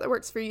 Just find what that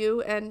works for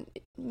you and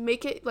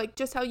make it like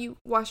just how you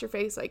wash your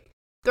face. Like,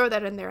 throw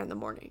that in there in the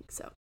morning.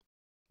 So,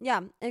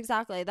 yeah,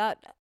 exactly.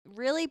 That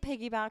really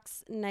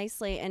piggybacks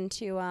nicely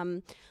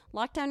into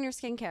lock down your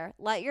skincare.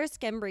 Let your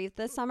skin breathe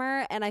this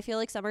summer, and I feel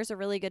like summer's a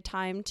really good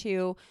time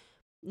to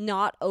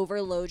not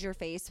overload your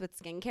face with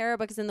skincare,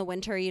 because in the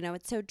winter, you know,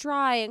 it's so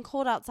dry and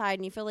cold outside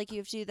and you feel like you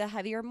have to do the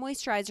heavier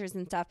moisturizers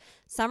and stuff.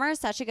 Summer is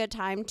such a good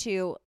time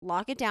to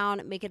lock it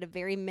down, make it a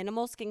very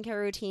minimal skincare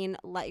routine,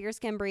 let your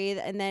skin breathe,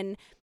 and then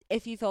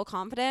if you feel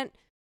confident,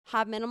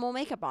 have minimal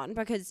makeup on,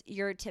 because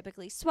you're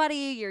typically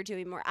sweaty, you're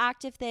doing more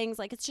active things.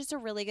 Like, it's just a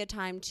really good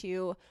time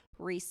to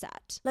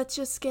reset. let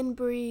your skin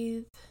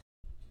breathe.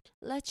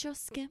 Let your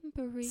skin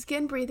breathe.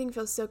 Skin breathing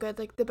feels so good.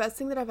 Like, the best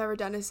thing that I've ever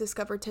done is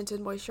discover tinted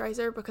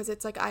moisturizer, because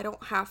it's like I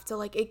don't have to,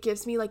 like, it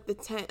gives me like the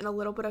tint and a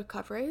little bit of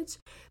coverage,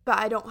 but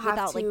I don't have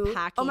Without, to like,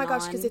 packing oh my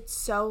gosh, on. because it's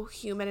so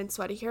humid and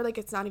sweaty here. Like,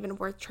 it's not even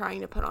worth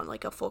trying to put on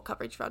like a full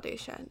coverage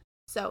foundation.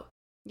 So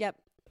Yep,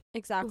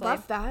 exactly.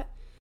 love that.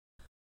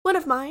 One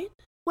of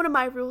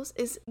my rules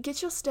is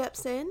get your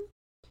steps in.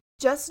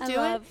 Just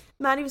do it.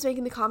 Maddie was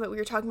making the comment, we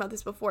were talking about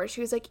this before.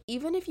 She was like,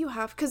 even if you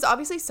have, because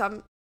obviously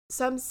some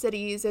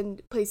cities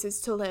and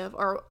places to live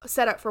are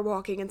set up for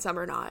walking and some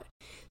are not.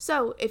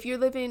 So if you're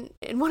living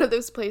in one of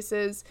those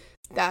places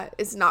that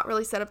is not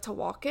really set up to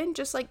walk in,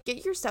 just like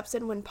get your steps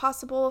in when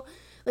possible.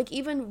 Like,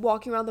 even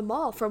walking around the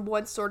mall from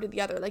one store to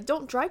the other. Like,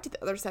 don't drive to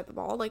the other side of the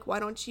mall. Like, why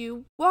don't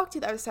you walk to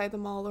the other side of the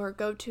mall, or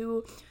go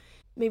to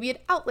maybe an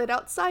outlet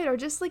outside, or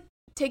just like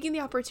taking the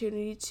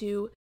opportunity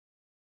to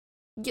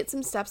get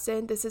some steps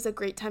in. This is a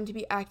great time to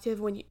be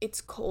active when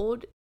it's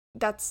cold.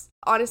 That's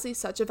honestly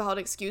such a valid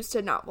excuse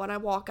to not want to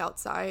walk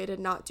outside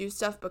and not do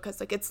stuff,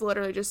 because like it's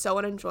literally just so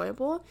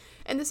unenjoyable.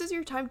 And this is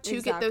your time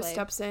to get those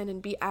steps in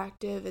and be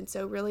active. And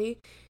so really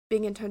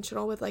being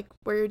intentional with like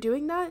where you're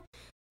doing that.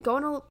 Go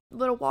on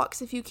little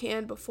walks if you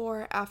can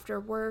before,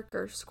 after work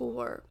or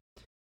school or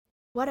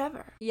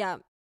whatever. Yeah.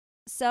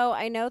 So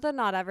I know that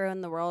not everyone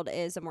in the world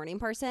is a morning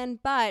person,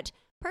 but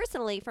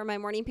personally, for my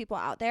morning people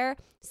out there,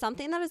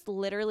 something that is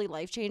literally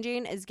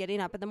life-changing is getting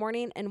up in the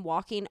morning and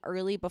walking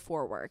early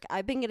before work.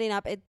 I've been getting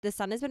up, the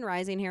sun has been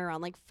rising here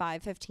around like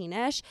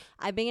 5:15ish.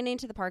 I've been getting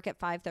to the park at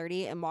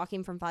 5:30 and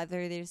walking from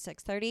 5:30 to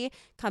 6:30,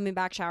 coming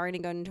back, showering,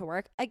 and going into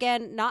work.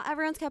 Again, not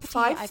everyone's cup of tea.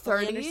 I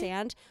fully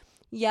understand.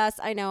 Yes,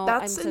 I know.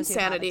 That's I'm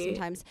insanity.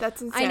 Sometimes.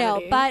 That's insanity. I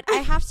know, but I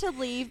have to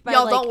leave by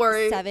Y'all, like don't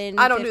worry. 7:15.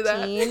 I don't do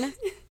that.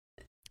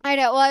 I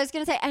know. Well, I was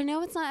going to say, I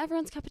know it's not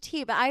everyone's cup of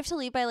tea, but I have to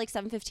leave by like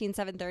 7:15,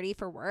 7:30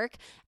 for work.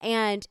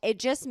 And it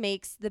just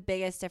makes the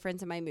biggest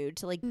difference in my mood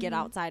to like get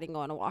outside and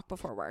go on a walk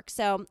before work.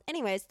 So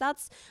anyways,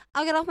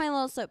 I'll get off my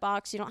little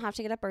soapbox. You don't have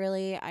to get up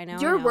early. I know.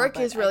 Your work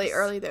is really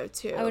early though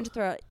too. I went to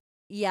throw it.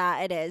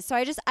 Yeah, it is. So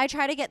I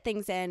try to get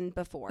things in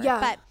before. Yeah.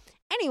 But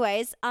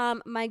anyways,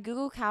 my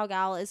Google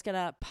Cowgal is going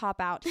to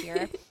pop out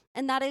here.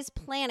 And that is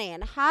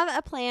planning. Have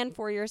a plan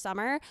for your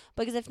summer,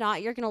 because if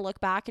not, you're going to look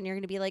back and you're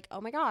going to be like,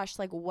 oh my gosh,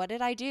 like what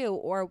did I do?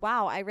 Or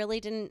wow, I really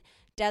didn't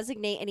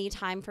designate any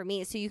time for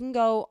me. So you can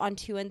go on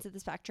two ends of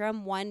the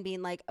spectrum. One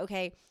being like,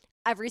 okay,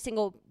 every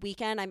single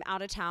weekend I'm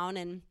out of town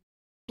and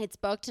it's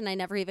booked and I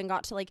never even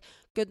got to like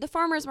go to the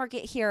farmer's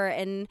market here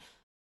and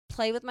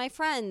play with my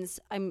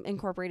friends. I'm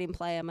incorporating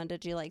play. Emma,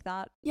 did you like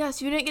that?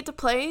 Yes, you didn't get to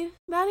play,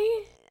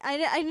 Maddie? I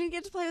didn't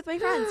get to play with my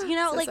friends. You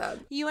know, So like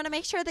sad. you want to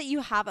make sure that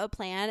you have a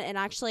plan. And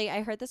actually,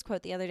 I heard this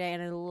quote the other day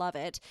and I love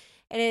it.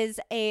 It is,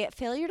 a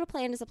failure to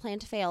plan is a plan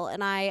to fail.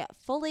 And I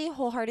fully,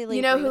 wholeheartedly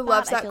You know agree who with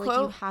loves that. that I feel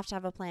quote? like you have to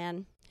have a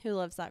plan. Who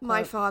loves that quote?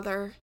 My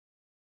father.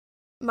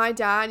 My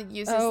dad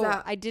uses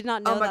that. I did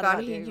not know that. Oh my god,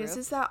 about he you,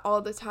 uses that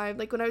all the time.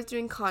 Like when I was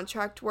doing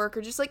contract work,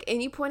 or just like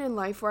any point in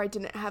life where I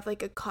didn't have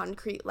like a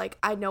concrete, like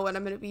I know what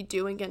I'm going to be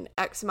doing in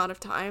X amount of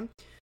time.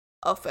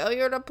 A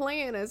failure to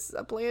plan is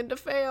a plan to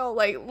fail.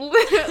 Like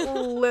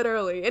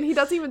literally. And he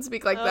doesn't even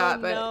speak like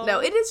that. But no,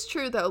 it is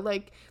true though.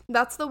 Like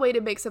that's the way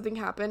to make something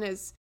happen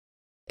is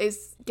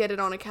get it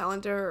on a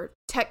calendar, or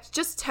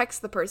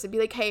text the person. Be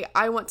like, hey,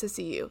 I want to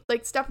see you.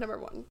 Like step number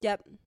 1.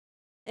 Yep.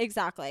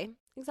 Exactly.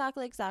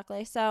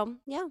 So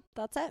yeah,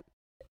 that's it.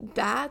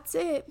 That's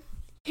it.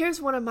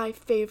 Here's one of my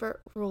favorite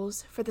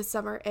rules for the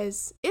summer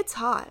is it's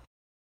hot.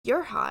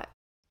 You're hot.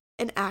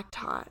 And act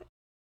hot.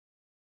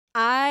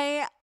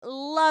 I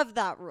love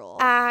that rule.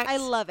 I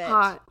love it.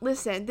 Hot.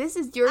 Listen, this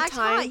is your act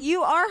time. Hot.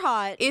 You are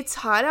hot. It's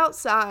hot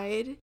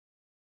outside.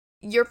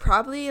 you're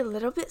probably a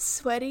little bit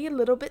sweaty, a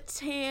little bit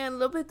tan, a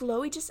little bit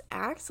glowy. Just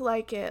act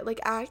like it. Like,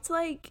 act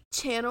like,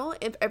 channel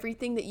if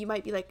everything that you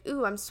might be like,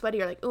 ooh, I'm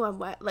sweaty, or like, ooh, I'm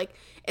wet. Like,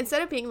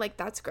 instead of being like,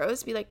 that's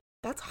gross, be like,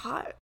 that's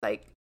hot.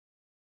 Like,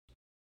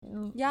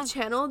 Yeah.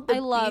 channel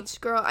the beach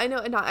girl. I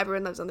know not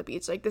everyone lives on the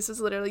beach. Like, this is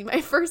literally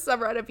my first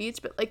summer at a beach,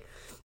 but like,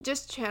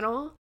 just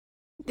channel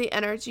the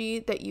energy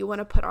that you want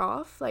to put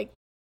off. Like,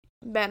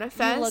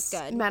 manifest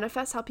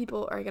how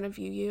people are gonna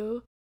view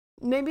you.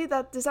 Maybe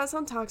does that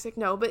sound toxic?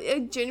 No, but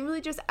it genuinely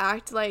just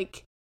act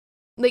like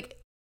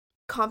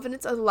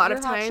confidence a lot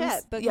of times. Hot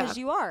shit because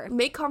you are.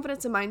 Make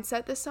confidence a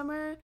mindset this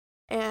summer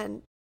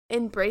and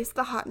embrace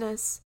the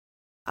hotness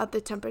of the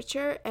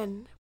temperature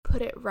and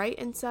put it right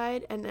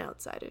inside and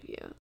outside of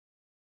you.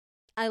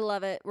 I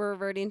love it. We're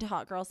reverting to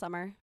hot girl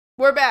summer.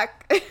 We're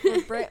back.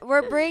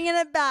 We're bringing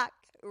it back.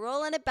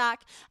 Rolling it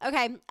back.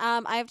 Okay.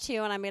 I have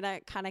two, and I'm going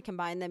to kind of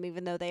combine them,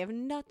 even though they have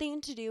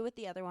nothing to do with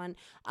the other one.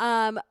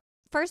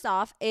 First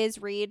off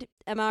is read.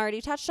 Emma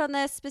already touched on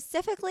this.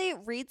 Specifically,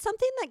 read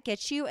something that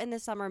gets you in the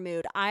summer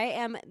mood. I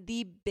am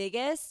the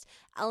biggest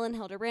Ellen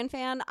Hilderbrand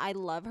fan. I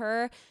love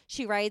her.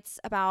 She writes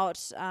about,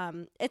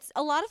 it's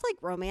a lot of like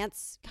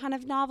romance kind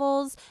of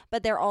novels,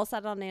 but they're all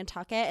set on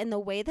Nantucket. And the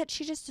way that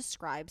she just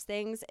describes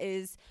things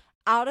is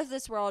out of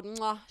this world.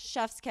 Mwah,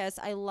 chef's kiss.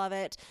 I love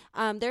it.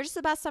 They're just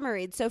the best summer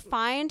reads. So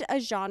find a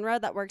genre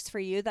that works for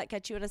you, that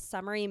gets you in a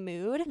summery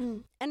mood,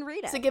 and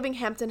read it. So giving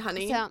Hampton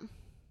Honey. So,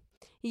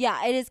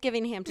 yeah, it is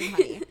giving Hampton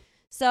Honey.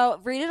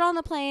 So read it on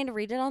the plane,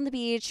 read it on the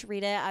beach,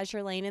 read it as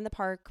you're laying in the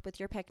park with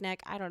your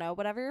picnic. I don't know,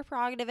 whatever your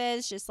prerogative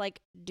is, just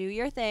like do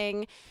your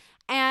thing.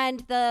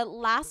 And the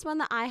last one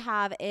that I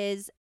have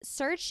is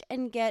search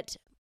and get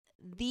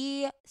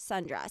the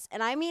sundress.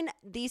 And I mean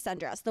the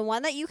sundress, the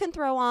one that you can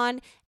throw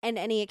on in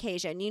any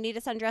occasion. You need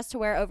a sundress to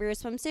wear over your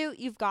swimsuit,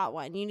 you've got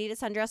one. You need a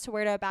sundress to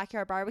wear to a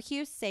backyard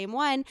barbecue, same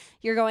one.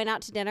 You're going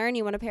out to dinner and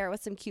you want to pair it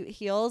with some cute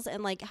heels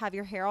and like have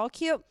your hair all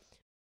cute.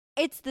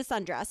 It's the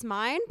sundress.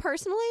 Mine,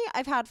 personally,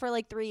 I've had for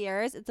like 3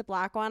 years. It's a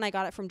black one. I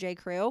got it from J.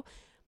 Crew.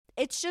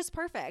 It's just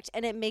perfect.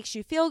 And it makes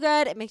you feel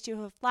good. It makes you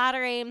feel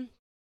flattering.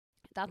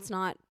 That's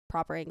not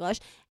proper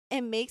English.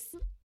 It makes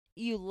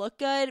you look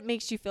good,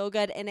 makes you feel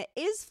good, and it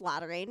is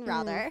flattering,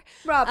 rather.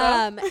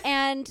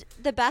 And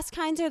the best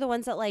kinds are the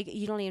ones that like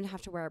you don't even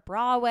have to wear a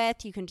bra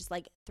with. You can just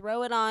like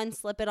throw it on,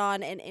 slip it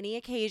on in any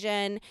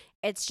occasion.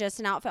 It's just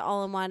an outfit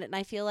all in one. And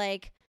I feel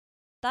like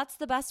that's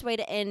the best way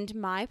to end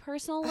my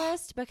personal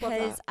list,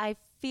 because I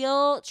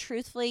feel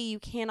truthfully you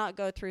cannot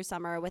go through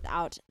summer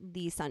without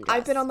the sundress.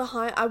 I've been on the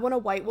hunt. I want a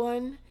white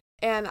one,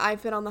 and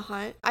I've been on the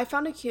hunt. I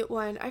found a cute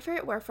one. I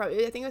forget where from.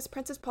 I think it was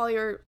Princess Polly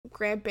or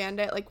Grand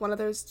Bandit, like one of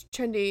those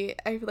trendy,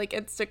 I feel like,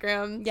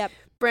 Instagram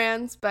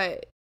brands,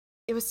 but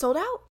it was sold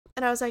out.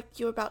 And I was like,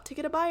 you're about to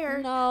get a buyer.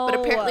 No. But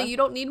apparently you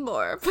don't need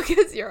more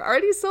because you're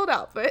already sold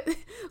out, but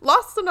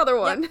lost another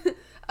one. Yep.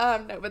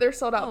 No, but they're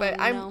sold out. But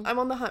I'm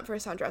on the hunt for a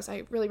sundress.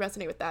 I really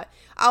resonate with that.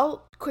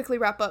 I'll quickly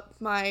wrap up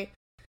my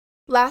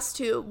last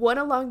two. One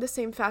along the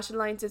same fashion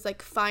lines is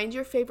like find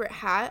your favorite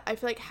hat. I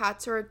feel like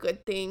hats are a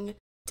good thing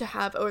to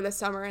have over the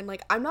summer, and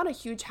like I'm not a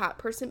huge hat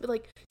person, but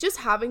like just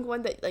having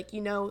one that like,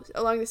 you know,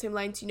 along the same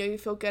lines, you know, you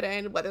feel good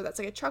in, whether that's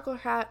like a trucker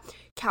hat,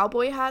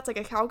 cowboy hats, like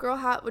a cowgirl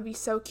hat would be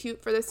so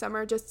cute for the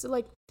summer, just to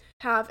like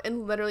have,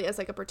 and literally as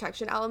like a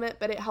protection element.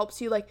 But it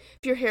helps you, like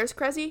if your hair's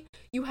crazy,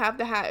 you have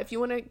the hat. If you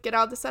want to get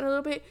out of the sun a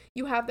little bit,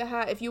 you have the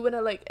hat. If you want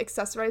to like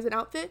accessorize an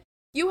outfit,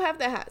 you have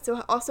the hat.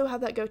 So also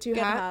have that go-to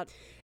hat.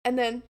 And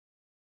then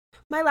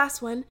my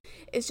last one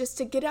is just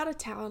to get out of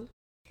town.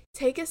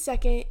 Take a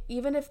second,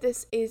 even if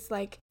this is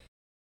like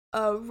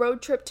a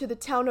road trip to the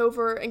town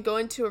over and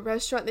going to a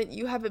restaurant that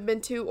you haven't been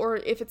to, or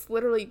if it's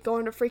literally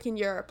going to freaking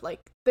Europe,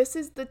 like this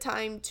is the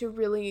time to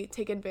really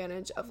take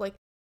advantage of like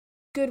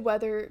good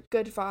weather,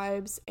 good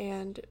vibes,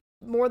 and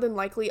more than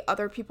likely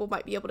other people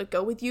might be able to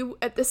go with you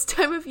at this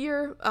time of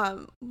year,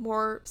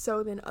 more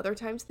so than other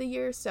times of the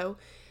year. So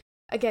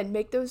again,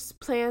 make those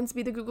plans,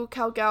 be the Google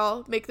Cal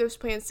gal, make those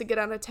plans to get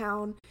out of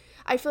town.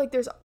 I feel like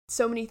there's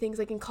so many things,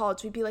 like in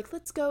college, we'd be like,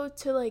 let's go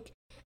to like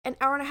an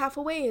hour and a half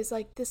away is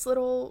like this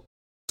little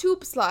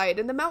tube slide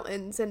in the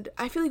mountains. And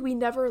I feel like we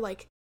never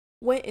like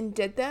went and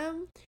did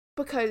them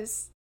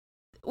because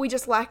we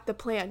just lacked the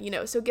plan, you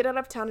know? So get out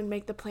of town and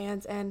make the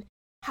plans and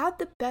have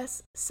the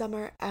best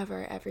summer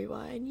ever,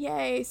 everyone.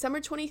 Yay. Summer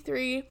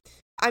 23.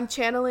 I'm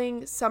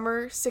channeling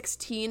summer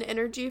 16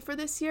 energy for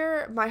this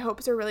year. My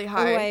hopes are really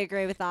high. Oh, I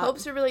agree with that.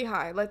 Hopes are really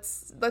high.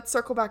 Let's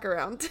circle back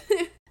around.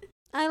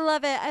 I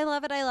love it. I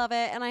love it. I love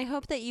it. And I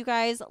hope that you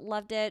guys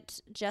loved it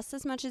just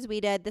as much as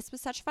we did. This was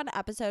such a fun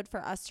episode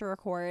for us to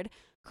record.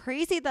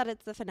 Crazy that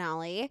it's the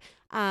finale.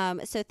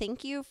 So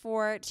thank you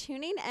for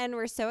tuning in.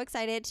 We're so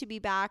excited to be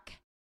back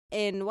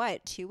in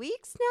 2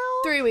 weeks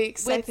now? 3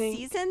 weeks, with I think.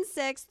 Season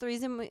 6,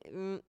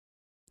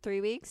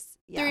 3 weeks?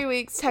 Yeah. 3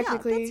 weeks,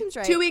 technically. Yeah, that seems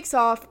right. 2 weeks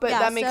off, but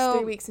that makes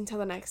 3 weeks until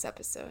the next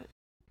episode.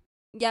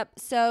 Yep.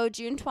 So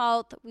June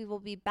 12th, we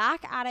will be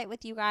back at it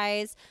with you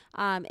guys.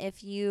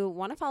 If you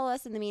want to follow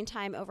us in the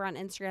meantime over on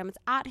Instagram, it's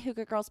at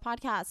Hygge Girls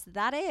Podcast.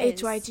 That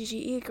is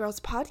HYGGE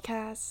Girls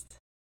Podcast.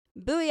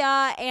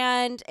 Booyah.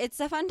 And it's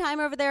a fun time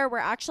over there. We're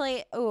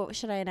actually,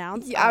 should I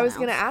announce? Yeah, I was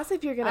going to ask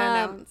if you're going to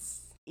announce.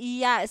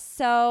 Yeah,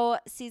 so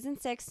season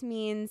 6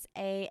 means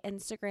a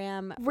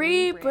Instagram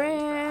rebrand for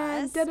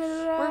us.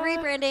 We're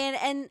rebranding,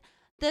 and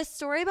the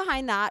story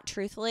behind that,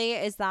 truthfully,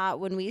 is that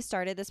when we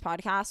started this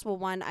podcast, well,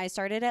 one, I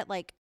started it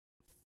like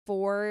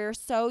 4 or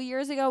so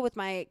years ago with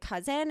my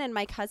cousin, and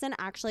my cousin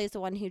actually is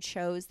the one who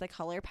chose the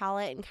color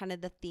palette and kind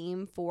of the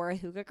theme for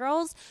Hygge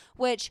Girls,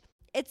 which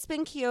it's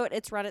been cute.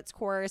 It's run its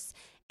course.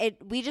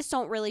 We just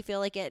don't really feel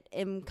like it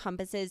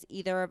encompasses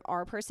either of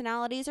our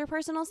personalities or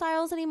personal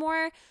styles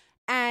anymore.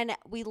 And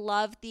we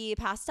love the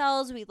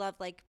pastels. We love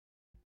like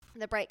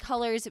the bright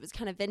colors. It was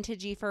kind of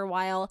vintagey for a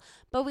while,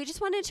 but we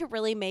just wanted to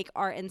really make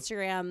our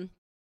Instagram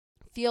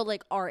feel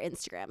like our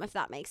Instagram, if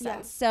that makes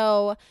sense. Yeah.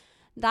 So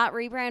that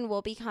rebrand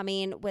will be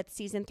coming with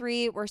season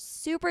 3. We're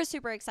super,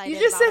 super excited. You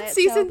just about said it,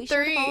 season so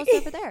 3. Be sure to follow us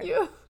over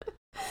there.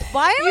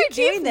 Why am I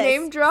doing this?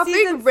 Name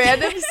dropping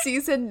random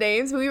season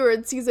names. We were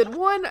in season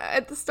 1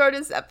 at the start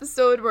of this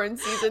episode. We're in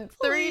season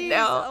 3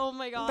 now. Oh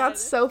my god,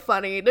 that's so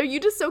funny. No, you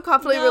just so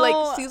confidently were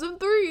like season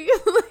 3.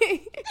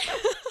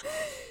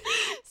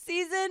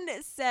 Season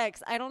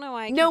 6. I don't know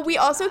why. We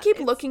also keep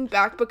looking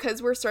back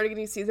because we're starting a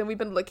new season. We've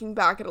been looking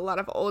back at a lot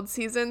of old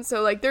seasons,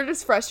 so like they're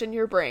just fresh in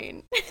your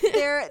brain.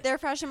 They're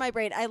fresh in my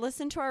brain. I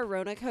listened to our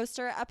roller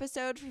coaster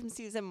episode from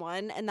season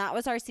 1, and that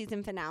was our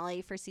season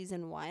finale for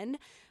season 1.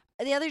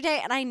 The other day,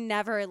 and I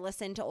never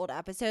listen to old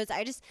episodes.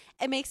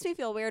 It makes me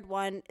feel weird.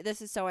 One,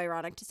 this is so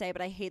ironic to say,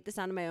 but I hate the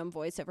sound of my own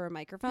voice over a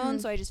microphone,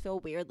 so I just feel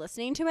weird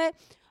listening to it.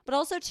 But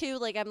also, too,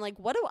 like, I'm like,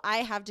 what do I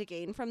have to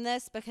gain from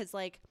this? Because,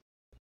 like,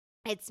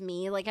 it's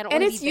me. Like, I don't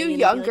want to be And it's you vain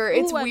younger.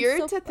 Like, it's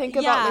weird to think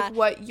about, like,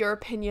 what your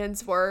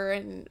opinions were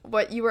and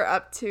what you were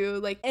up to.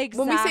 Like,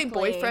 when we say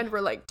boyfriend,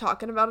 we're, like,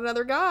 talking about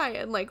another guy.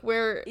 And, like,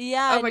 we're,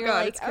 oh my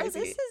God, like, it's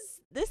crazy.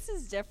 This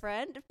is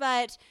different.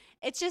 But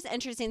it's just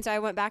interesting. So I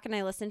went back and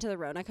I listened to the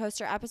roller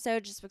coaster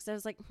episode just because I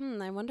was like,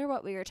 I wonder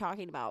what we were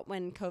talking about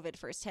when COVID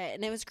first hit.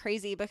 And it was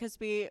crazy because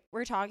we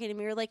were talking and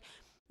we were like,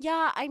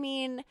 yeah, I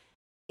mean,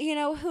 you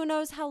know, who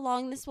knows how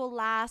long this will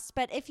last.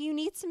 But if you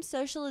need some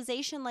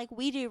socialization like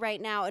we do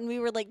right now, and we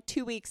were like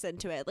 2 weeks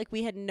into it, like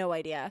we had no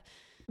idea.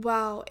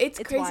 Wow, it's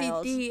crazy.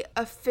 Wild. The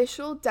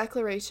official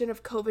declaration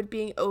of COVID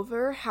being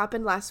over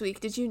happened last week.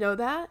 Did you know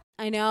that?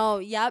 I know.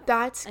 Yep.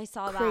 I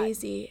saw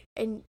crazy.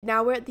 That. And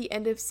now we're at the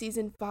end of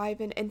season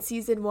 5 and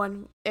season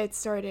 1 it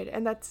started.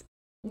 And that's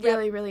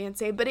really, really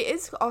insane. But it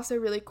is also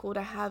really cool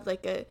to have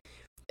like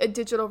a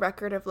digital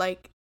record of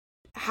like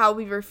how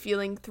we were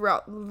feeling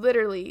throughout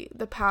literally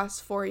the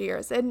past 4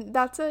 years. And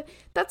that's a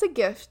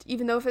gift.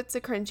 Even though if it's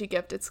a cringy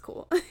gift, it's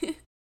cool.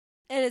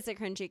 It is a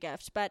cringy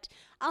gift, but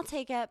I'll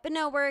take it. But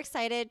no, we're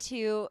excited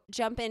to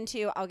jump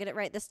into, I'll get it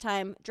right this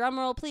time. Drum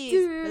roll, please.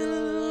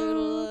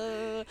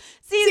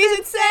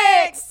 Season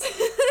 6!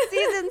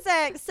 Season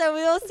 6. So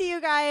we will see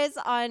you guys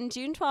on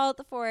June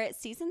 12th for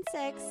season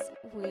 6.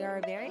 We are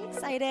very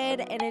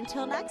excited. And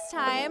until next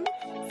time,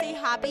 stay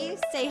happy,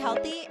 stay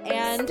healthy,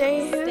 and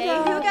stay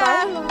Hygge.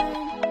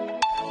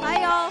 Bye,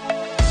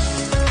 y'all.